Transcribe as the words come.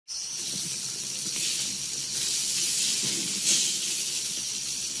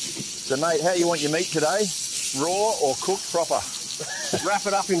So, mate, how you want your meat today? Raw or cooked proper? Wrap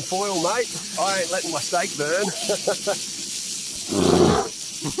it up in foil, mate. I ain't letting my steak burn.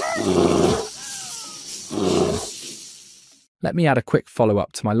 Let me add a quick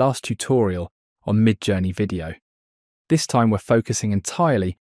follow-up to my last tutorial on Midjourney video. This time we're focusing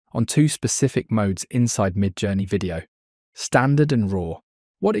entirely on two specific modes inside Midjourney video, standard and raw.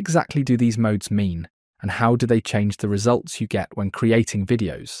 What exactly do these modes mean, and how do they change the results you get when creating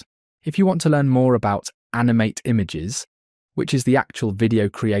videos? If you want to learn more about Animate Images, which is the actual video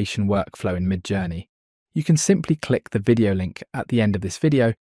creation workflow in Midjourney, you can simply click the video link at the end of this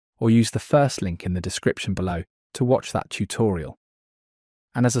video or use the first link in the description below to watch that tutorial.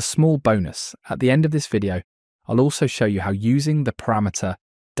 And as a small bonus, at the end of this video, I'll also show you how using the parameter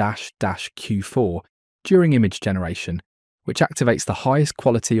 --Q4 during image generation, which activates the highest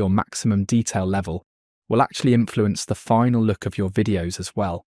quality or maximum detail level, will actually influence the final look of your videos as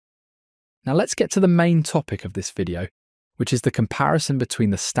well. Now let's get to the main topic of this video, which is the comparison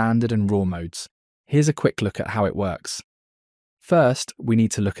between the standard and raw modes. Here's a quick look at how it works. First, we need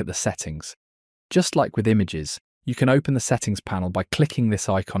to look at the settings. Just like with images, you can open the settings panel by clicking this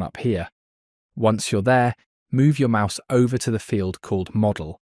icon up here. Once you're there, move your mouse over to the field called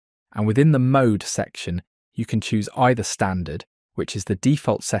Model, and within the Mode section, you can choose either Standard, which is the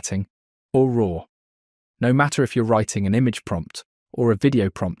default setting, or Raw. No matter if you're writing an image prompt or a video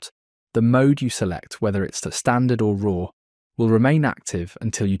prompt, the mode you select, whether it's the Standard or Raw, will remain active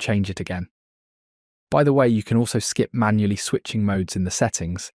until you change it again. By the way, you can also skip manually switching modes in the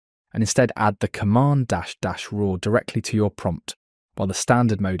settings, and instead add the Command --Raw directly to your prompt while the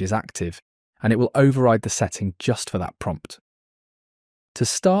standard mode is active, and it will override the setting just for that prompt. To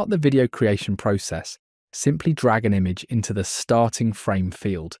start the video creation process, simply drag an image into the starting frame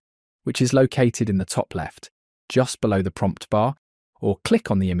field, which is located in the top left, just below the prompt bar, or click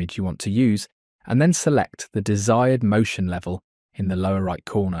on the image you want to use, and then select the desired motion level in the lower right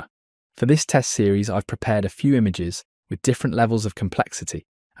corner. For this test series, I've prepared a few images with different levels of complexity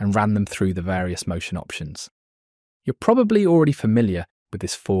and ran them through the various motion options. You're probably already familiar with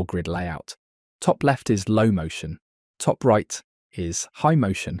this 4-grid layout. Top left is low motion, top right is high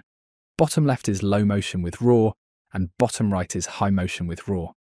motion, bottom left is low motion with raw, and bottom right is high motion with raw.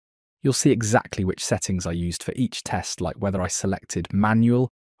 You'll see exactly which settings I used for each test, like whether I selected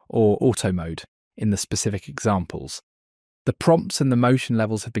manual or auto mode in the specific examples. The prompts and the motion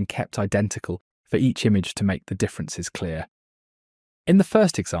levels have been kept identical for each image to make the differences clear. In the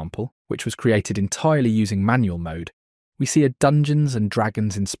first example, which was created entirely using manual mode, we see a Dungeons and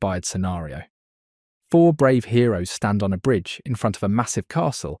Dragons inspired scenario. 4 brave heroes stand on a bridge in front of a massive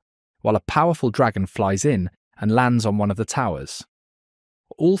castle, while a powerful dragon flies in and lands on one of the towers.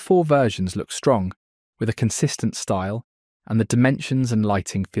 All 4 versions look strong, with a consistent style, and the dimensions and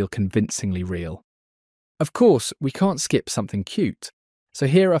lighting feel convincingly real. Of course, we can't skip something cute, so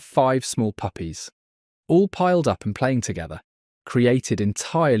here are 5 small puppies, all piled up and playing together, created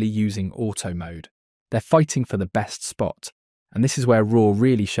entirely using auto mode. They're fighting for the best spot, and this is where Raw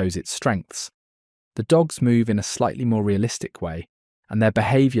really shows its strengths. The dogs move in a slightly more realistic way, and their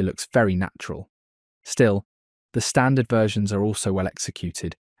behaviour looks very natural. Still, the standard versions are also well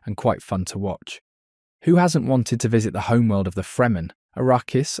executed and quite fun to watch. Who hasn't wanted to visit the homeworld of the Fremen,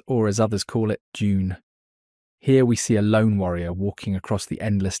 Arrakis, or as others call it, Dune? Here we see a lone warrior walking across the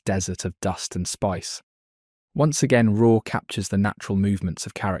endless desert of dust and spice. Once again, Raw captures the natural movements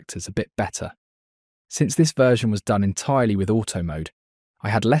of characters a bit better. Since this version was done entirely with auto mode, I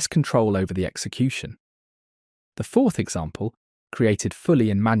had less control over the execution. The fourth example, created fully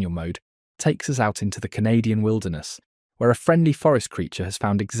in manual mode, takes us out into the Canadian wilderness, where a friendly forest creature has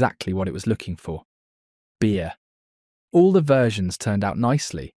found exactly what it was looking for: beer. All the versions turned out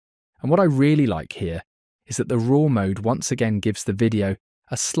nicely, and what I really like here is that the raw mode once again gives the video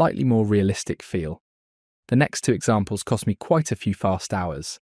a slightly more realistic feel. The next 2 examples cost me quite a few fast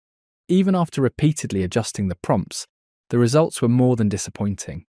hours. Even after repeatedly adjusting the prompts, the results were more than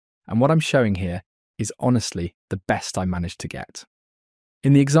disappointing, and what I'm showing here is honestly the best I managed to get.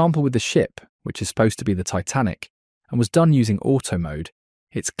 In the example with the ship, which is supposed to be the Titanic, and was done using auto mode,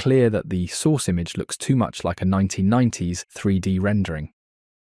 it's clear that the source image looks too much like a 1990s 3D rendering.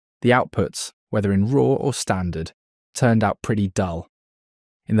 The outputs, whether in raw or standard, turned out pretty dull.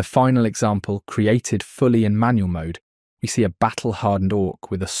 In the final example, created fully in manual mode, we see a battle-hardened orc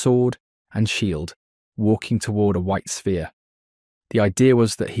with a sword and shield walking toward a white sphere. The idea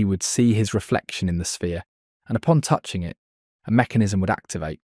was that he would see his reflection in the sphere, and upon touching it, a mechanism would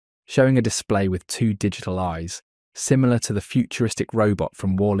activate, showing a display with 2 digital eyes, similar to the futuristic robot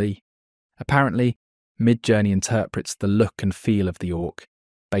from WALL-E. Apparently, Midjourney interprets the look and feel of the orc,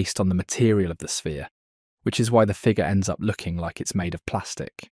 based on the material of the sphere, which is why the figure ends up looking like it's made of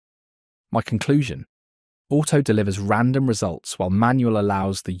plastic. My conclusion: auto delivers random results while manual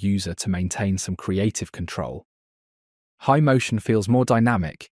allows the user to maintain some creative control. High motion feels more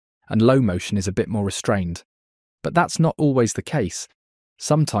dynamic, and low motion is a bit more restrained. But that's not always the case.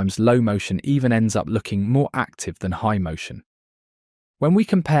 Sometimes low motion even ends up looking more active than high motion. When we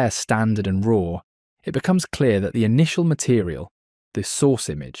compare standard and raw, it becomes clear that the initial material, the source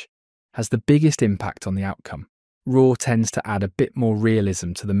image, has the biggest impact on the outcome. Raw tends to add a bit more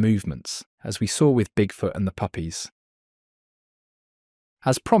realism to the movements, as we saw with Bigfoot and the puppies.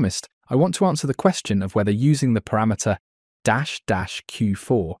 As promised, I want to answer the question of whether using the parameter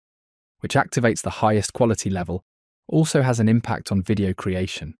 --Q4, which activates the highest quality level, also has an impact on video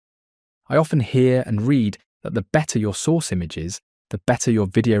creation. I often hear and read that the better your source image is, the better your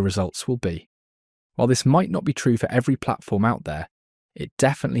video results will be. While this might not be true for every platform out there, it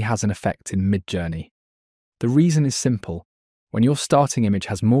definitely has an effect in Midjourney. The reason is simple. When your starting image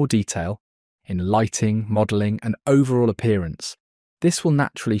has more detail, in lighting, modelling, and overall appearance, this will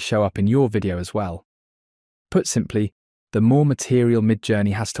naturally show up in your video as well. Put simply, the more material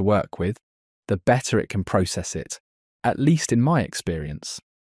Midjourney has to work with, the better it can process it, at least in my experience.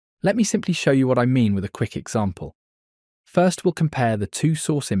 Let me simply show you what I mean with a quick example. First, we'll compare the two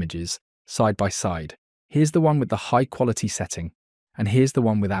source images side by side. Here's the one with the high quality setting, and here's the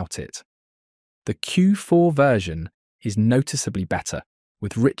one without it. The Q4 version is noticeably better,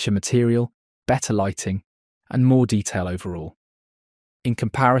 with richer material, better lighting, and more detail overall. In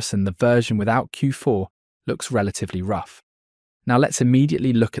comparison, the version without Q4 looks relatively rough. Now let's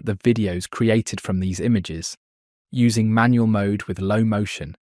immediately look at the videos created from these images, using manual mode with low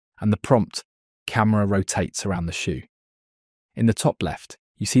motion and the prompt, camera rotates around the shoe. In the top left,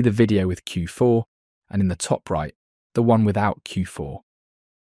 you see the video with Q4, and in the top right, the one without Q4.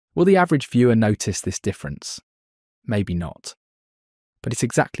 Will the average viewer notice this difference? Maybe not. But it's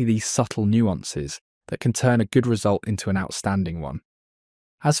exactly these subtle nuances that can turn a good result into an outstanding one.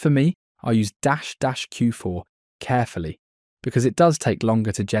 As for me, I use --Q4 carefully because it does take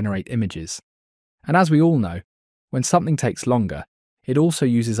longer to generate images. And as we all know, when something takes longer, it also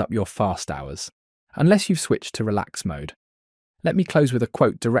uses up your fast hours, unless you've switched to relax mode. Let me close with a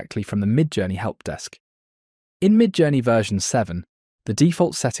quote directly from the Midjourney help desk. In Midjourney version 7, the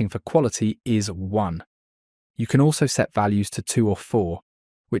default setting for quality is 1. You can also set values to 2 or 4,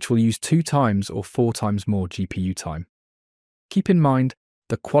 which will use 2 times or 4 times more GPU time. Keep in mind,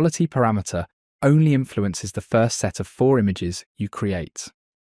 the quality parameter only influences the first set of 4 images you create.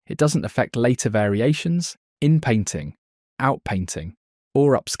 It doesn't affect later variations, in-painting, out-painting,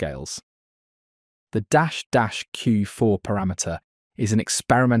 or upscales. The --Q4 parameter is an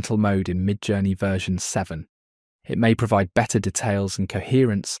experimental mode in Midjourney version 7. It may provide better details and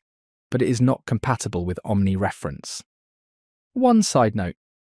coherence, but it is not compatible with omni-reference. One side note,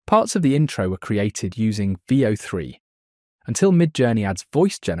 parts of the intro were created using VO3. Until Midjourney adds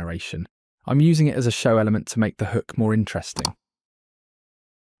voice generation, I'm using it as a show element to make the hook more interesting.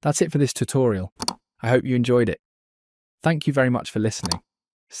 That's it for this tutorial. I hope you enjoyed it. Thank you very much for listening.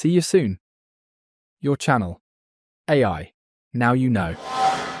 See you soon. Your channel, AI, Now You Know.